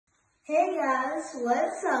Hey guys,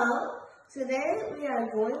 what's up? Today we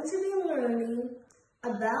are going to be learning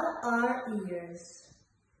about our ears.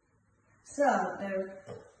 So,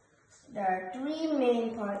 there are three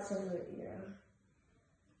main parts of your ear.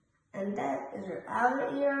 And that is your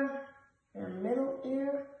outer ear, your middle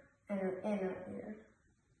ear, and your inner ear.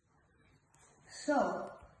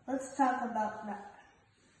 So, let's talk about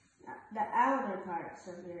the outer parts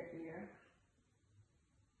of your ear.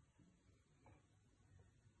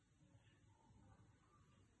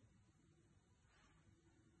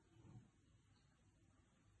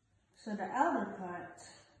 So the outer parts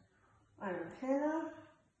are your pinna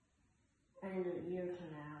and your ear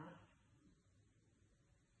canal.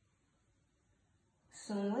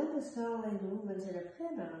 So when the sound waves move into the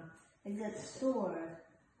pinna, it gets stored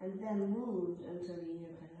and then moved into the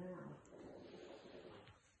ear canal.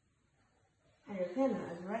 And your pinna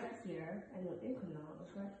is right here and your ear canal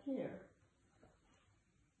is right here.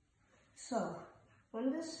 So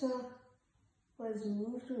when the sound waves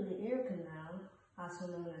move through the ear canal, also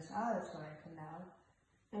known as auditory canal,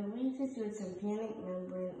 and reaches your tympanic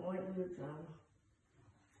membrane or eardrum.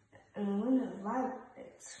 And when it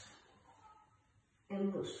vibrates, it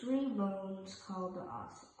moves three bones called the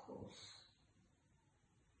ossicles.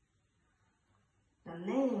 The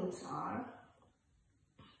names are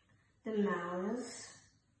the malleus,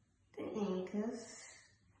 the incus,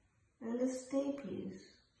 and the stapes.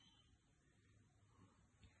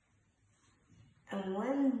 And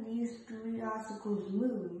when these three ossicles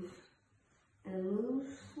move, it moves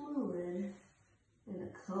fluid in the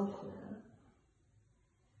cochlea.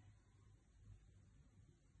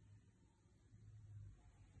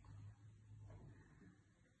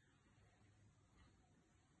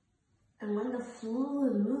 And when the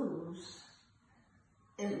fluid moves,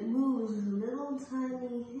 it moves little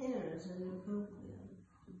tiny hairs in the cochlea.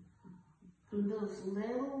 And those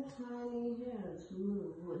little tiny hairs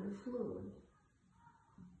move with the fluid.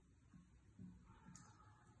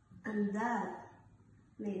 And that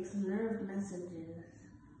makes nerve messages.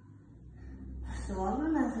 So all the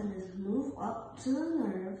messages move up to the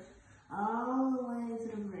nerve, all the way to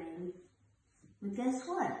the brain. But guess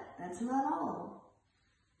what? That's not all.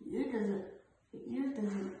 The ear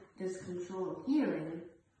doesn't just control hearing,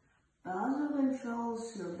 but also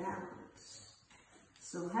controls your balance.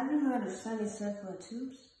 So have you heard of semicircular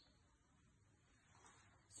tubes?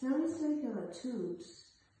 Semicircular tubes,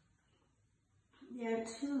 they're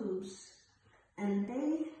tubes, and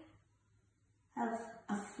they have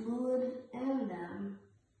a fluid in them.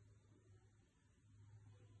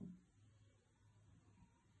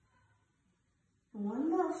 And when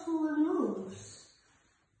that fluid moves,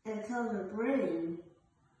 it tells your brain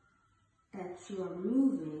that you are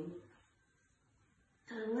moving.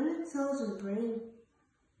 And when it tells your brain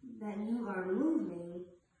that you are moving,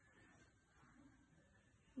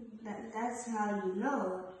 that's how you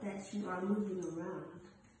know that you are moving around.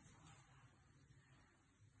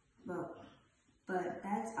 But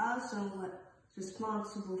that's also what's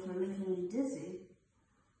responsible for making you dizzy.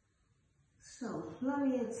 So let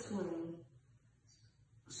me explain.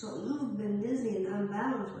 So you've been dizzy and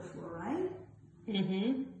unbalanced before, right?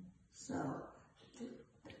 Mm-hmm. So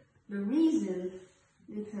the reason,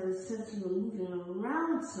 because since you're moving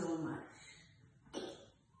around so much,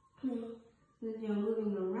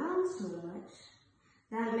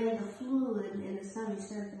 that made the fluid in the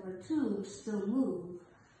semicircular tube still move,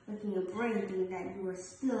 making your brain think that you are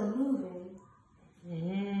still moving.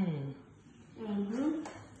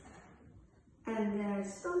 And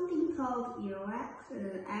there's something called earwax, and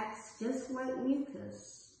it acts just like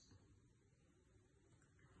mucus.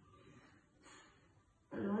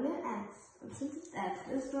 And when it acts, and since it acts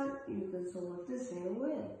just like mucus, so work the same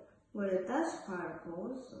way. Where the dust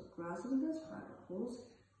particles, so gross and dust particles,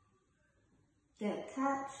 get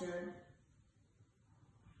captured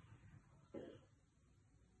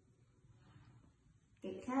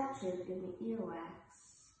in the earwax.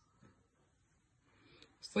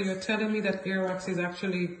 So you're telling me that earwax is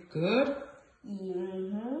actually good?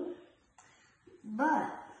 Mm-hmm.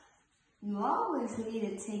 But you always need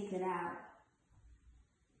to take it out,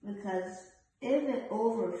 because if it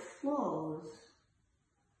overflows,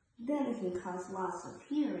 then it can cause loss of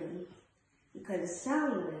hearing, because the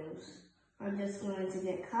sound waves are just going to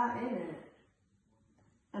get caught in it.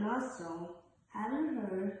 And also, have you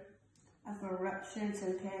heard of a ruptured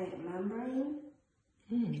tympanic membrane?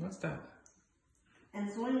 What's that? And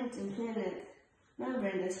so when the tympanic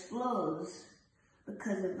membrane explodes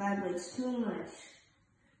because it vibrates too much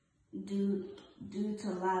due to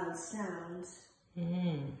loud sounds.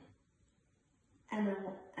 And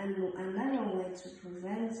another way to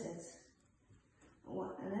prevent it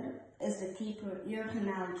is to keep her ear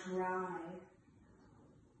canal dry.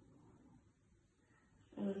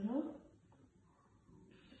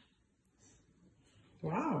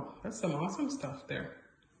 Wow, that's some awesome stuff there.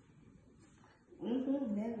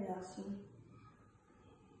 Very awesome.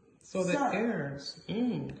 So the ears.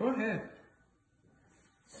 Go ahead.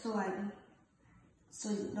 So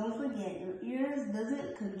don't forget, your ears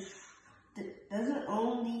doesn't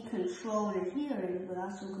only control your hearing, but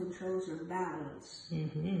also controls your balance.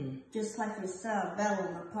 Just like your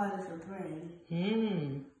cerebellum, a part of your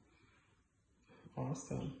brain.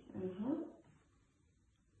 Awesome.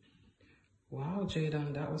 Wow,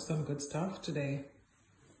 Jaden, that was some good stuff today.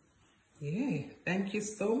 Yay. Thank you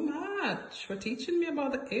so much for teaching me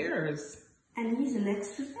about the ears. And here's an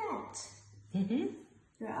extra fact.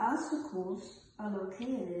 Your ossicles are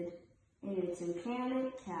located in your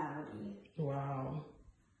tympanic cavity. Wow.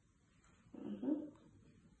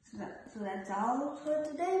 So that's all for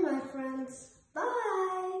today, my friends.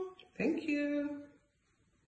 Bye. Thank you.